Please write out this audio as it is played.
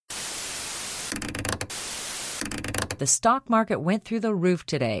the stock market went through the roof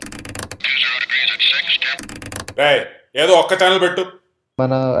today. ఏదో ఒక్క channel పెట్టు.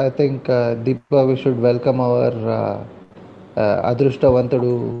 I think Deepa, we should welcome our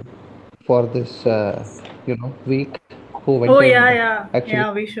Adrushtavantudu for this week, who went actually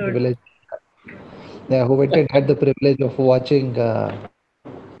we should. Who went and had the privilege of watching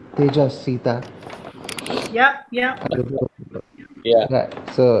Tejas Sita.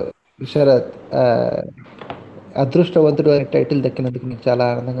 So Sharath, అదృష్టవంతుడు అనే title దక్కినందుకు మీకు చాలా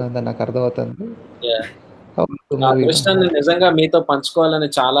ఆనందంగా ఉందని నాకు అర్థమవుతుంది. అదృష్టాన్ని నిజంగా మీతో పంచుకోవాలని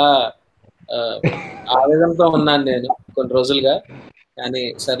చాలా ఆవేదనతో ఉన్నాను నేను కొన్ని రోజులుగా, కానీ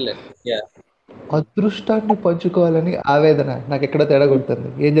సర్లే. అదృష్టాన్ని పంచుకోవాలని ఆవేదన నాకు ఎక్కడ తేడా కొడుతుంది.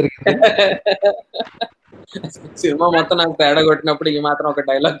 ఏం జరిగింది? సినిమా మొత్తం నాకు తేడా కొట్టినప్పుడు ఈ మాత్రం ఒక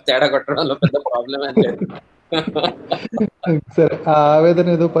డైలాగ్ తేడా కొట్టడంలో పెద్ద ప్రాబ్లం ఏం లేదు. సరే, ఆ ఆవేదన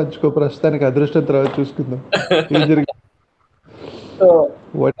ఏదో పంచుకో. ప్రస్తుతానికి అదృష్టం తర్వాత చూసుకుందాం. ఏం జరిగింది?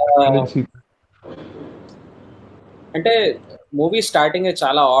 అంటే మూవీ స్టార్టింగ్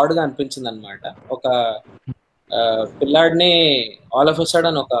చాలా ఆడ్ గా అనిపించింది అనమాట. ఒక పిల్లాడిని ఆల్ ఆఫ్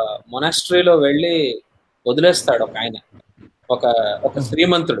సడన్ ఒక మొనాస్ట్రీలో వెళ్ళి వదిలేస్తాడు ఒక ఆయన, ఒక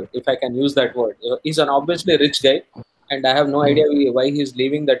శ్రీమంతుడు, if I can use that word. Is an obviously rich guy and I have no idea why he's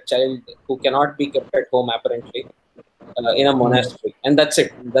leaving that child who cannot be kept at home apparently in a monastery, and that's it.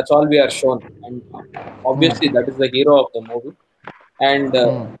 That's all we are shown, and obviously that is the hero of the movie. And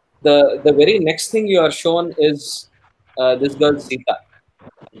the very next thing you are shown is this girl Sita,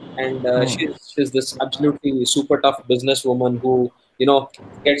 and she's this absolutely super tough businesswoman who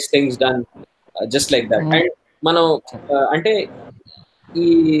gets things done just like that. And మనం అంటే ఈ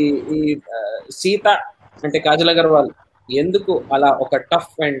సీత అంటే కాజల్ అగర్వాల్ ఎందుకు అలా ఒక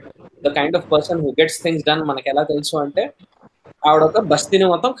tough and the kind of person who gets things done మనకి ఎలా తెలుసు అంటే ఆవిడ ఒక బస్తీని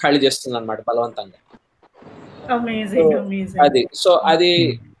మొత్తం ఖాళీ చేస్తుంది అనమాట బలవంతంగా. అది సో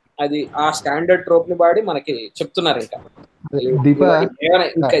అది ఆ స్టాండర్డ్ ట్రోప్ ని వాడి మనకి చెప్తున్నారు ఇంకా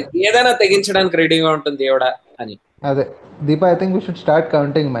ఏదైనా తెగించడానికి రెడీగా ఉంటుంది దేవుడా అని. అదే Deepa, I think we should start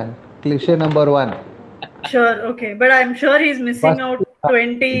counting man. Cliche number 1. Sure, okay, but I'm sure he's missing out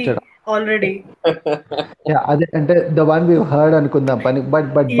 20 already. అదే అంటే the one we've heard అనుకుందాం పని. బట్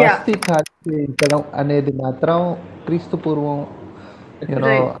బస్తీ ఖాళీ అనేది మాత్రం క్రీస్తు పూర్వం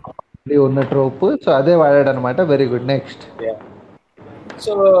ఉన్న ట్రోప్. సో అదే వాడాడు అనమాట. Very good. నెక్స్ట్.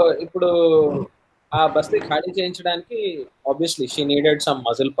 సో ఇప్పుడు ఆ బస్తీ ఖాళీ చేయించడానికి obviously she needed some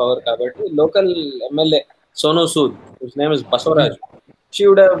muscle power కాబట్టి local MLA Sonu Sood, whose name is Basavaraj, she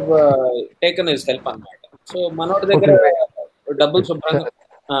would have taken his help అన్నమాట. సో మనోడి దగ్గర డబ్బులు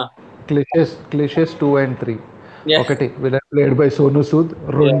శుభ్రంగా క్లిషెస్ 2 and 3. ఒకటి villain played by Sonu Sood,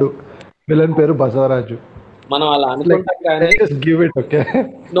 2 villain పేరు బసవరాజు. మనం అలా అనుకుంటాం కానీ give it okay.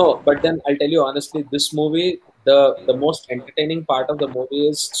 No, but then I'll tell you honestly, this movie the most entertaining part of the movie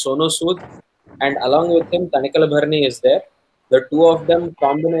is Sonu Sood, and along with him Tanikal Bharni is there. The two of them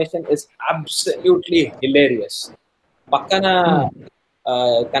combination is absolutely hilarious. Pakkana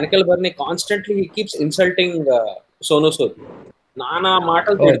Tanikal Bharni constantly he keeps insulting Sonu Sood. నానా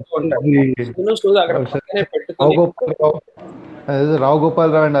మాటలు తిడుతూ ఉంటాడు. Sonu Sood అక్కడ పక్కనే పెట్టుకొని Rao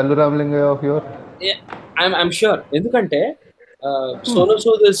Gopal Rao and Allu Ramalingaiah of your. I'm sure, ఎందుకంటే Sonu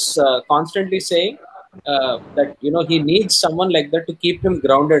Sood is constantly saying that he needs someone like that to keep him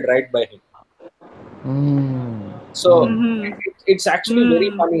grounded right by him. So it's actually very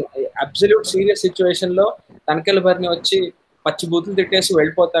funny. Absolute serious situation లో తనకల్ భర్ని వచ్చి పచ్చి బూతులు తిట్టేసి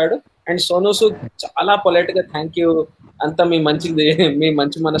వెళ్ళిపోతాడు and Sonu Sood చాలా polite గా thank you అంతా మీ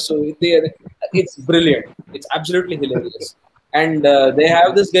మంచి మనసు ఇది. It's brilliant. It's absolutely hilarious. And they have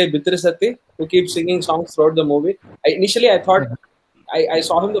this guy Bitri Sati who keeps singing songs throughout the movie. Initially I thought I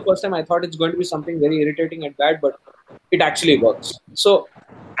saw him the first time, I thought it's going to be something very irritating and bad, but it actually works. So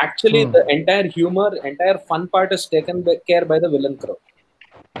actually the entire humor, entire fun part is taken care by the villain crew.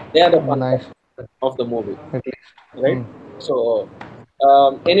 They are the fun of the movie, right? So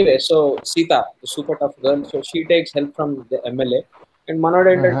anyway, so Sita, the super tough girl, so she takes help from the MLA, and Manod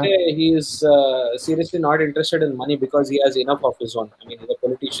entante he is seriously not interested in money because he has enough of his own. I mean, he's a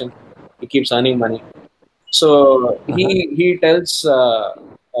politician, he keeps earning money. So he tells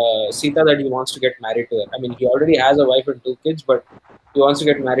Sita that he wants to get married to her. I mean, he already has a wife and 2 kids, but he wants to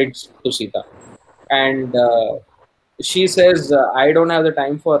get married to Sita. And she says, I don't have the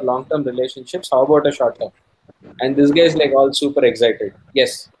time for long-term relationships. How about a short-term? And this guy is like all super excited.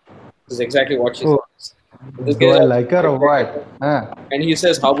 Yes, this is exactly what she says. This guy I like her or what? And he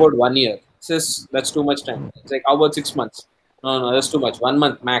says, how about 1 year? He says, that's too much time. It's like, how about 6 months? No, that's too much. 1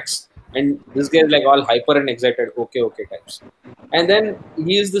 month max. And this guy is like all hyper and excited. Okay types. And then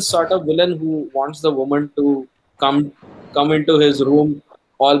he is this sort of villain who wants the woman to come into his room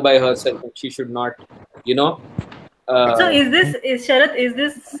all by herself, and she should not, you know. So is Sharath, is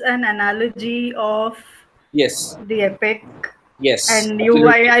this an analogy of Yes. the epic? Yes. And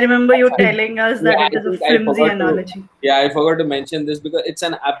I remember you telling us that it is a flimsy analogy. I forgot to mention this because it's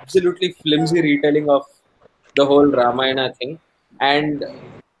an absolutely flimsy retelling of the whole Ramayana thing, and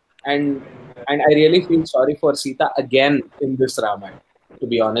I really feel sorry for Sita again in this Ramayana, to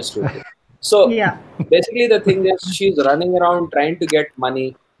be honest with you. So basically the thing is, she's running around trying to get money,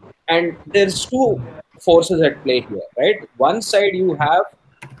 and there's two forces at play here, right? One side you have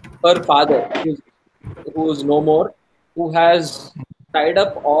her father, who's no more, who has tied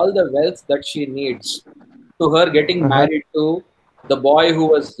up all the wealth that she needs to her getting married to the boy who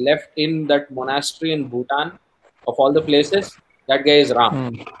was left in that monastery in Bhutan, of all the places. That guy is Ram.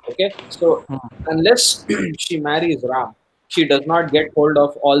 Okay, so unless she marries Ram, she does not get hold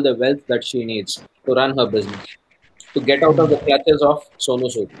of all the wealth that she needs to run her business, to get out of the clutches of Sonu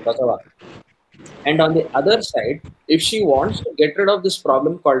Sood, Basava. And on the other side, if she wants to get rid of this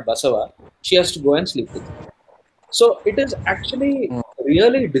problem called Basava, she has to go and sleep with him. So it is actually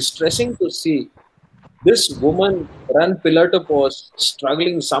really distressing to see this woman run pillar to post,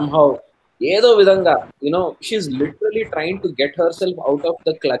 struggling somehow. Yedo vidanga, she's literally trying to get herself out of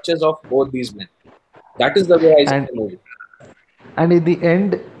the clutches of both these men. That is the way I see the movie. And in the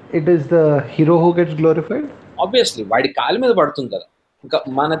end, it is the hero who gets glorified? Obviously, వాడి కాలు మీద పడుతుంది కదా. ఇంకా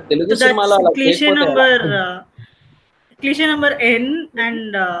మన తెలుగు సినిమాలో అలా cliche number N,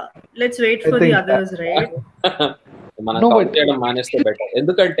 and let's wait for the others, right? మనం కౌంట్ చేయడం మానేస్తే బెటర్.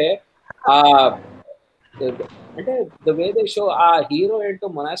 ఎందుకంటే అంటే ద వే దే షో ఆ హీరో ఏంటో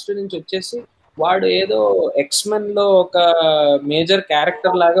మొనాస్ట్రీ నుంచి వచ్చేసి వాడు ఏదో ఎక్స్మెన్ లో ఒక మేజర్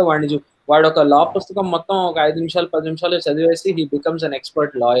క్యారెక్టర్ లాగా వాడు ఒక లా పుస్తకం మొత్తం ఒక 5 నిమిషాలు 10 నిమిషాలు చదివేసి he becomes an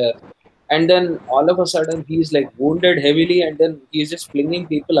expert lawyer, and then all of a sudden he's like wounded heavily, and then he's just flinging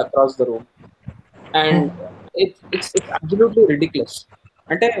people across the room, and it's absolutely ridiculous.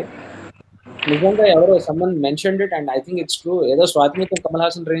 Ante nijanga evaro someone mentioned it, and I think it's true. Edo Swatimitham Kamal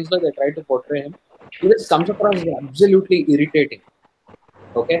Haasan range lo they try to portray him. It comes across as absolutely irritating.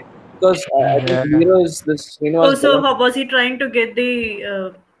 Okay, because I think hero is this. Also, was he trying to get the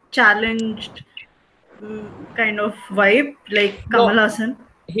challenged kind of vibe like Kamal Haasan?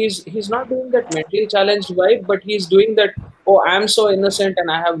 He's not doing that mentally challenged vibe, but he's doing that, oh, I'm so innocent and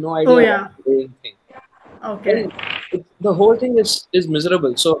I have no idea what I'm doing thing. Okay. The whole thing is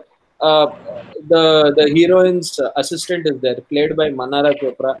miserable. So the heroine's assistant is there, played by Manara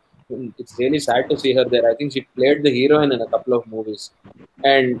Chopra. It's really sad to see her there. I think she played the heroine in a couple of movies,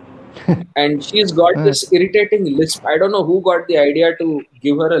 and she's got this irritating lisp. I don't know who got the idea to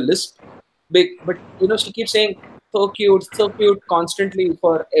give her a lisp, but she keeps saying so cute constantly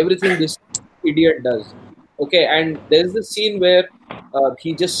for everything this idiot does. Okay, and there's this scene where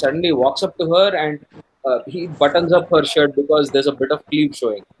he just suddenly walks up to her and he buttons up her shirt because there's a bit of cleave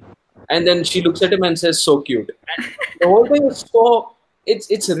showing, and then she looks at him and says so cute, and the whole thing is so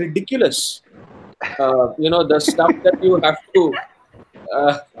it's ridiculous. The stuff that you have to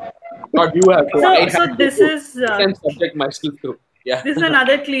not you have to, so this is subject myself to. Yeah. This is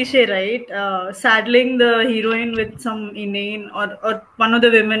another cliche, right? Saddling the heroine with some inane, or one of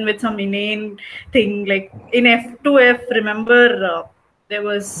the women with some inane thing. Like in F2F, remember, there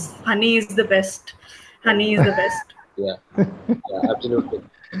was Honey is the best. Honey is the best. Yeah, absolutely.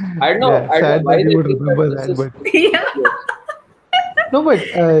 I don't know why they would remember that, but no, but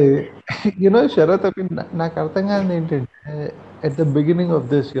Sharath, నాకు అర్థం కాదు ఏంటంటే, at the beginning of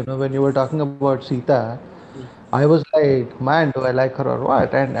this, when you were talking about Sita, I was like, man, do I like her or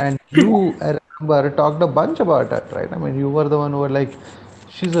what? And you, I remember, talked a bunch about her, right? I mean, you were the one who were like,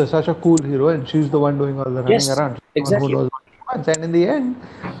 she's such a cool hero, and she's the one doing all the running around. Exactly. Who knows what she wants. And in the end,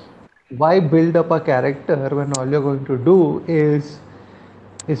 why build up a character when all you're going to do is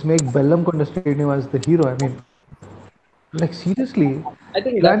make Bellam Konda Srinivas the hero? I mean, like, seriously. I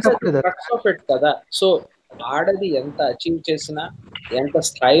think that's the crux of it, kada. So, ఆడది ఎంత achieve చేసినా, ఎంత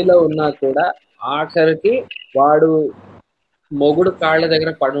స్థాయిలో ఉన్నా కూడా ఆఖరికి వాడు మొగుడు కాళ్ళ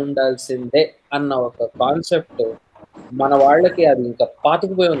దగ్గర పడి ఉండాల్సిందే అన్న ఒక కాన్సెప్ట్ మన వాళ్ళకి అది ఇంకా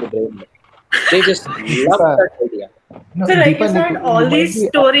పాతుకుపోయి ఉంది బ్రెయిన్ లో. They just love that idea. So like you said, all these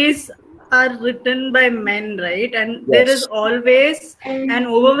stories are written by men, right? And there is always an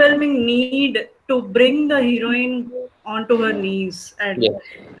overwhelming need to bring the heroine onto her knees and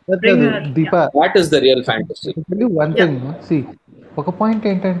bring her. Deepa, that is the real fantasy. I'll tell you one thing. See, ఒక point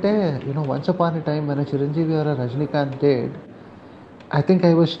ఏంటంటే, once upon a time when Chiranjeevi or Rajinikanth did, I think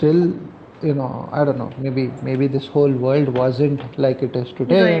I was still, I don't know, maybe this whole world wasn't like it is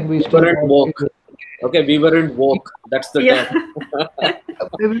today, and we still Okay, we weren't woke. That's the Yeah. term.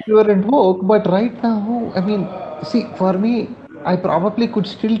 Maybe you were in woke, but right now, I mean, see, for me, I probably could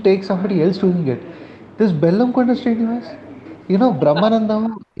still take somebody else doing it. This Bellamkonda Srinivas, Brahmanandam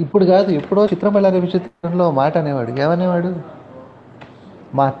ఇప్పుడు కాదు ఎప్పుడో చిత్రమల్లారి విచిత్రంలో మాట అనేవాడు. ఏమనేవాడు?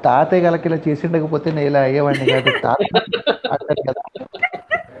 మా తాతయ్య గలకి ఇలా చేసిండకపోతే నేను ఇలా అయ్యేవాడిని కాదు. తాత అంటాడు కదా.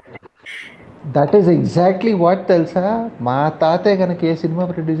 దట్ ఈస్ ఎగ్జాక్ట్లీ వాట్ తెలుసా? మా తాతయ్య కనుక ఏ సినిమా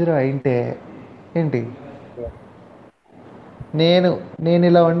ప్రొడ్యూసర్ అయింటే ఏంటి, నేను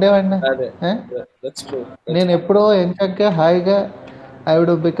ఇలా ఉండేవాడినా? నేను ఎప్పుడో ఎంచక్క హాయిగా I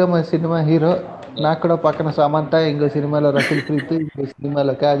would become a cinema hero. నాకు కూడా పక్కన సమంత, ఇంకో సినిమాలో రకుల్ ప్రీత్, ఇంకో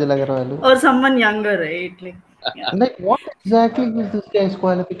సినిమాలో Kajal Agarwal. Or someone younger, right? Like what exactly is this guy's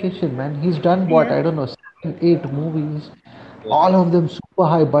qualification, man? He's done what? I don't know, 7, 8 movies, all of them super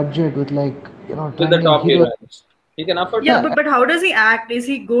high budget with with the top heroes. He can afford. Yeah, but how does he act? Is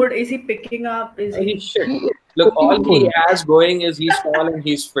he good? Is he picking up? Is he? Shit. Look, all he has going is he's tall and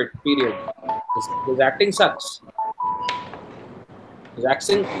he's fit. Period. His acting sucks. His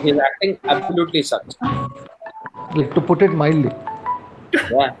acting absolutely sucks. Like, to put it mildly.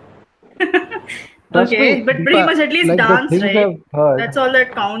 Yeah. Okay, but pretty much at least dance, right? That's all that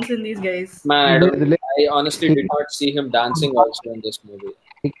counts in these guys. Man, I honestly did not see him dancing also in this movie.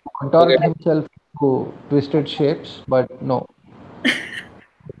 He contorted himself to twisted shapes, but no.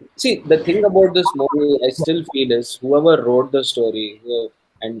 See, the thing about this movie, I still feel is whoever wrote the story,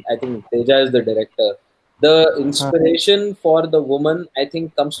 and I think Teja is the director, the inspiration for the woman, I think,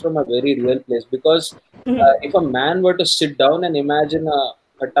 comes from a very real place. Because if a man were to sit down and imagine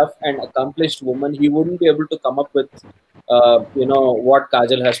a tough and accomplished woman, he wouldn't be able to come up with, what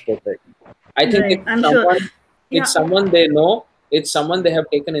Kajal has portrayed. I think it's someone they know, it's someone they have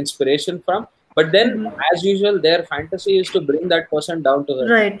taken inspiration from. But then, as usual, their fantasy is to bring that person down to her.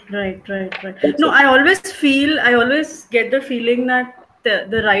 Right. No, I always get the feeling that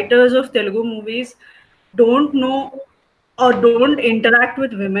the writers of Telugu movies don't know or don't interact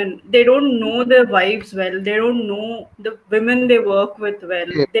with women. They don't know their wives well. They don't know the women they work with well.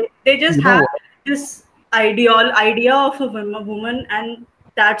 They just have this idea of a woman, and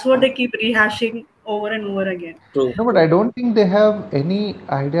that's what they keep rehashing over and over again. True. No, but I don't think they have any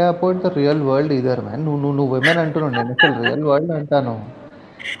idea about the real world either, man. నువ్వు women అంటున్నావు, నేను అసలు real world అంటాను.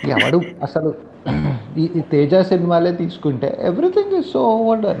 ఎవడు అసలు ఈ తేజ సినిమాలే తీసుకుంటే everything is so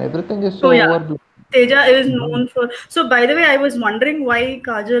over done, everything is so over. Teja is known for. So, by the way, I was wondering why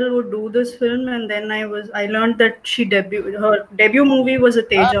Kajal would do this film, and then I learned that her debut movie was a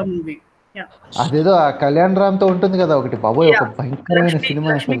Teja movie. Yeah. అదేదో ఆ కళ్యాణ్ రామ్ తో ఉంటుంది కదా ఒకటి, బాబోయ్, ఒక భయంకరమైన cinema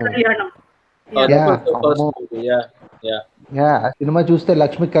అసలు. ఆ సినిమా చూస్తే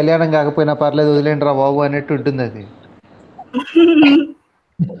లక్ష్మి కళ్యాణం కాకపోయినా పర్లేదు, వదిలేండి రా బాబు అన్నట్టు ఉంటుంది అది.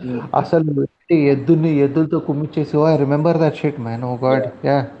 అసలు ఎద్దులతో కుమ్మిచ్చేసి, I remember that shit, man. Oh god.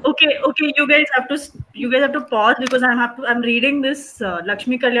 Yeah. Okay, you guys have to pause because I'm reading this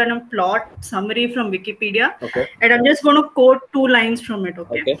Lakshmi Kalyanam plot summary from Wikipedia. Okay. And I'm just going to quote 2 lines from it,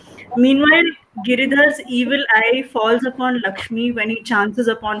 okay? Meanwhile, Giridhar's evil eye falls upon Lakshmi when he chances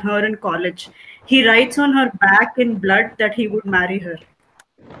upon her in college. He writes on her back in blood that he would marry her.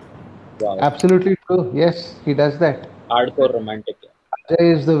 Wow. Absolutely true. Yes, he does that. Hardcore romantic. Ajay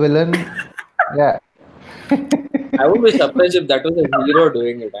is the villain. Yeah. I would be surprised if that was a hero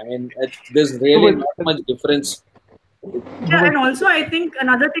doing it. I mean, there's really not much difference. Yeah, and also I think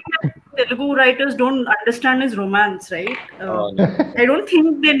another thing that Telugu writers don't understand is romance, right? No. I don't think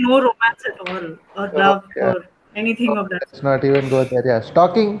they know romance at all, or love, or anything of that. Let's not even go there. Yeah,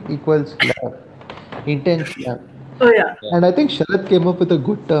 stalking equals love, intense love. Oh yeah. And I think Sharad came up with a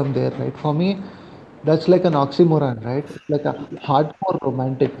good term there, right? For me, that's like an oxymoron, right? It's like a hardcore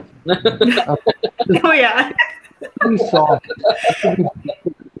romantic. Oh yeah. He's soft.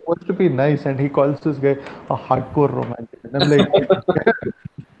 Supposed to be nice, and he calls this guy a hardcore romantic. And I'm like,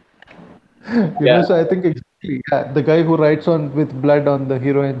 so I think exactly, the guy who writes on with blood on the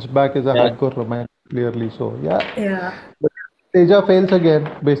heroine's back is a hardcore romantic, clearly. So yeah. But Teja fails again.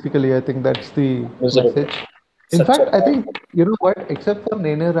 Basically, I think that's the message. In fact, I think, you know what? Except for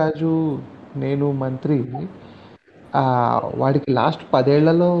Nene Raju, Nenu Mantri, వాడికి last 10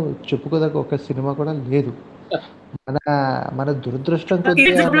 ఏళ్లలో చెప్పుకోదగ్గ ఒక cinema కూడా లేదు. మన దురదృష్టం కొద్ది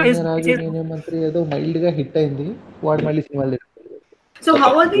రాజు నేనే మంత్రి ఏదో మైల్డ్ గా హిట్ అయింది, వాడు మళ్ళీ సినిమాలు. So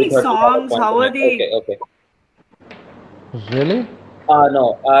how are these songs? How are they? Okay. Really? No.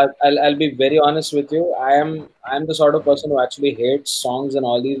 I'll be very honest with you. I'm the sort of person who actually hates songs in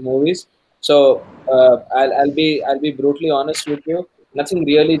all these movies. So I'll be brutally honest with you. Nothing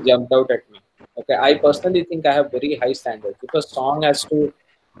really jumped out at me. Okay, I personally think I have very high standards. If a song has to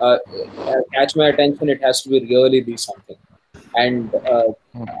catch my attention, it has to be really be something. And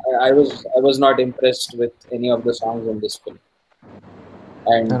I was not impressed with any of the songs in this film.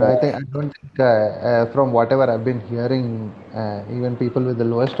 And And I don't think from whatever I've been hearing, even people with the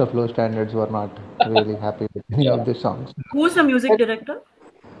lowest of low standards were not really happy with any of the songs. Who's the music director?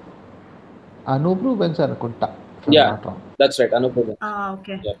 Anup Rubens Anukunta, if I'm yeah, not wrong. that's right, Anup Rubens.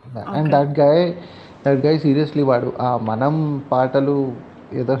 Okay. Yeah. Yeah. And that guy seriously వాడు ఆ మనం పాటలు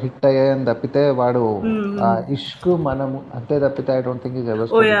ఏదో hit అయ్యాయని తప్పితే వాడు ఆ ఇష్క్ మనము అంతే తప్పితే I don't think is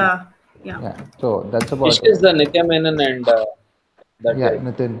ever Oh yeah. So that's about Ishq is the Nitya Menon and that guy.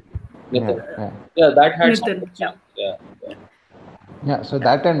 Nitin. Nitin. Yeah. Yeah, that had Nitin, some good songs. Yeah. Yeah, so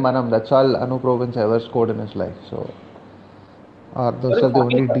that and Manam, that's all Anup Rubens ever scored in his life. So, those are the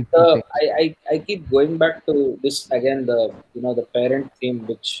only deep things. I keep going back to this again, the parent theme,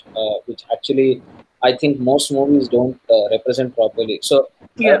 which actually I think most movies don't represent properly. So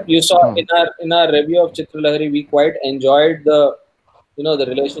you saw in our review of Chitralahari, we quite enjoyed the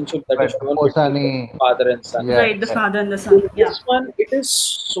relationship that is shown between the father and son. Yeah. Right, the father and the son. This one, it is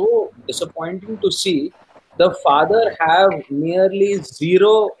so disappointing to see the father have nearly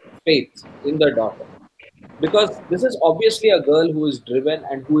zero faith in the daughter, because this is obviously a girl who is driven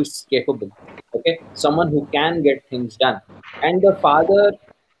and who is capable. Okay, someone who can get things done, and the father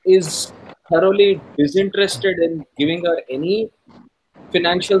is thoroughly disinterested in giving her any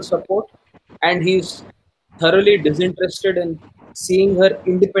financial support, and he's thoroughly disinterested in seeing her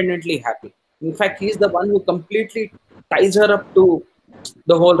independently happy. In fact, he's the one who completely ties her up to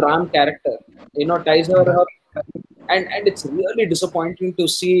the whole Ram character. Ties her up, and it's really disappointing to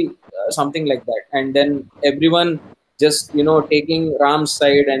see something like that. And then everyone just taking Ram's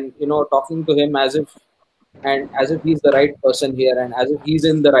side and talking to him as if he's the right person here and as if he's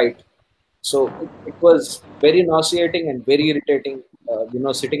in the right. So it was very nauseating and very irritating,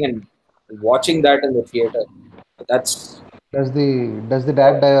 sitting and watching that in the theater. Does the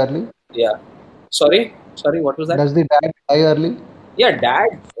dad die early? Yeah. Sorry, what was that? Does the dad die early? Yeah,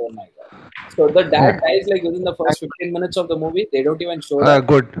 dad. Oh my god. So the dad dies like within the first 15 minutes of the movie. They don't even show that.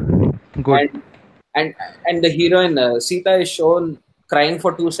 Good. And the heroine Sita is shown crying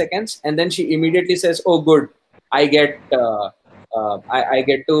for 2 seconds, and then she immediately says, "Oh, good, I get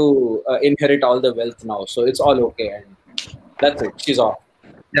to inherit all the wealth now, so it's all okay." And that's it. She's off.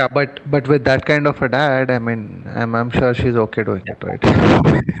 Yeah, but with that kind of a dad, I mean, I'm sure she's okay doing it, right?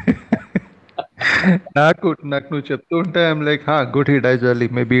 నాకు నువ్వు చెప్తూ ఉంటే I'm like good he dice early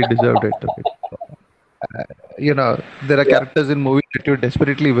maybe he deserved it there are characters in movies that you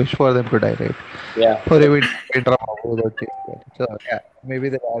desperately wish for them to die, right? Yeah. Or even drama. So yeah, maybe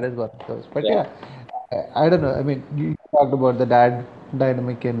the dad is one of those. But yeah, I don't know. I mean, you talked about the dad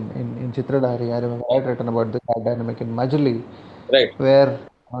dynamic in Chitradhari. I remember I had written about the dad dynamic in Majali, right? Where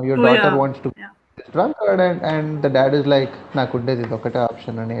your daughter wants to be drunkard and the dad is like, naakundedi okate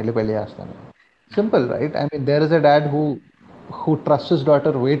option ani elli pelli chestanu. Simple, right? I mean, there is a dad who trusts his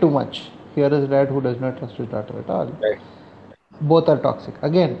daughter way too much. Here is a dad who does not trust his daughter at all. Right. Both are toxic.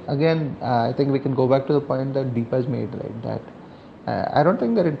 Again, I think we can go back to the point that Deepa has made, right? That I don't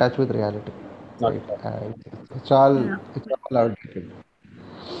think they're in touch with reality. Right? It's all outdated.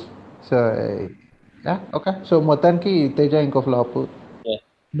 So yeah, okay. So మొత్తానికి తేజ ఇంకో flop.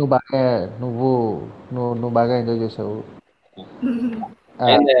 నువ్వు బాగా enjoy చేసావు.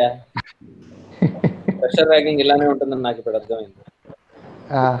 Pressure ragging ఇలానే ఉంటుందని నాకు ఇప్పుడు అర్థమైంది.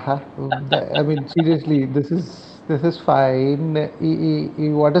 I mean, seriously, this is fine.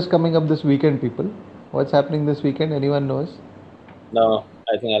 What is coming up this weekend, people? What's happening this weekend? Anyone knows? No,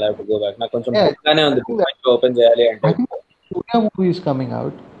 I think I'll have to go back. నాకు కొంచెం బుక్గానే ఉంది, ఓపెన్ చేయాలి అంటే. Surya movie is coming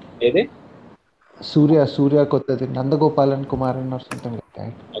out. ఏది? Surya కొత్తది, Nandagopalan Kumaran or something like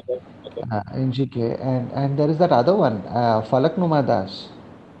that. Okay. NGK, and there is that other one, Falaknuma Das.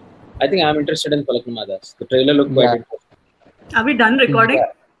 I think I'm interested in Falaknuma Das. The trailer looked quite interesting. Are we done recording?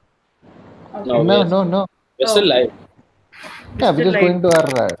 Yeah. No. We're still live. Yeah, we're just going to our.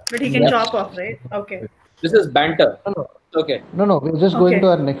 But he can chop off, right? Okay. This is banter. No. Okay. No. We're just going to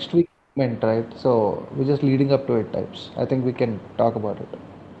our next week event, right? So we're just leading up to it types. I think we can talk about it.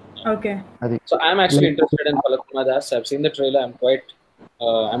 Okay. So I'm actually interested in Falaknuma Das. I've seen the trailer.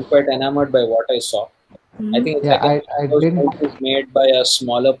 I'm quite enamored by what I saw. I think it's movies made by a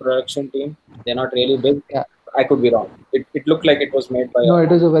smaller production team. They're not really big. Yeah. I could be wrong. It looked like it was made by. No,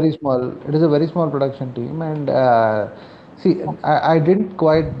 it is a very small production team, and see, I didn't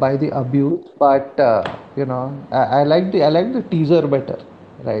quite buy the abuse, but I like the teaser better,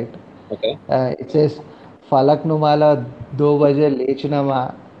 right? Okay. It says Falaknumala 2 baje lechinama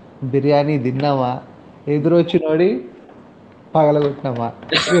biryani dinnama ఎదురొచ్చినోడి Pagalagotnama.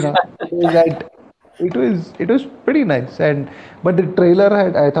 You know, it was that. It was pretty nice, but the trailer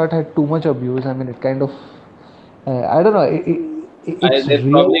I thought had too much abuse. I mean, it kind of I don't know. It's They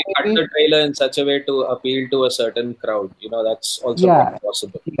real probably cut maybe. the trailer in such a way to appeal to a certain crowd. That's also Yeah, quite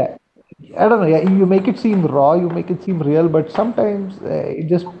possible. yeah. I don't know. Yeah, you make it seem raw, you make it seem real, but sometimes it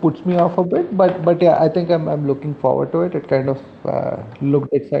just puts me off a bit. But yeah, I think I'm looking forward to it. It kind of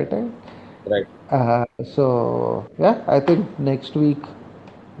looked exciting. Right. So yeah, I think next week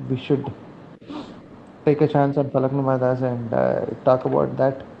we should take a chance on Palak Numadas and talk about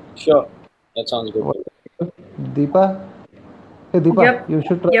that. Sure. That sounds good. What Deepa? Hey Deepa, Yep. Yep.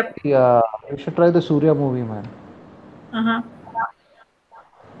 you should try the Surya movie, man. Uh-huh.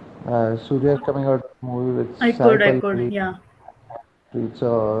 Surya is coming out with a movie with I Sai could. Pallavi. Yeah.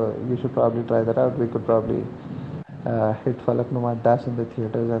 So you should probably try that out. We could probably hit Falak Numad Das in the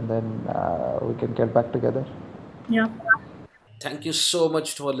theaters, and then we can get back together. Yeah. Thank you so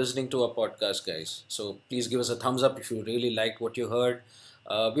much for listening to our podcast, guys. So please give us a thumbs up if you really liked what you heard.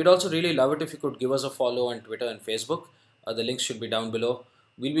 We'd also really love it if you could give us a follow on Twitter and Facebook. The links should be down below.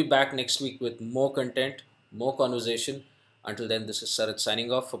 We'll be back next week with more content, more conversation. Until then, this is Sarat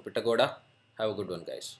signing off for Pitagoda. Have a good one, guys.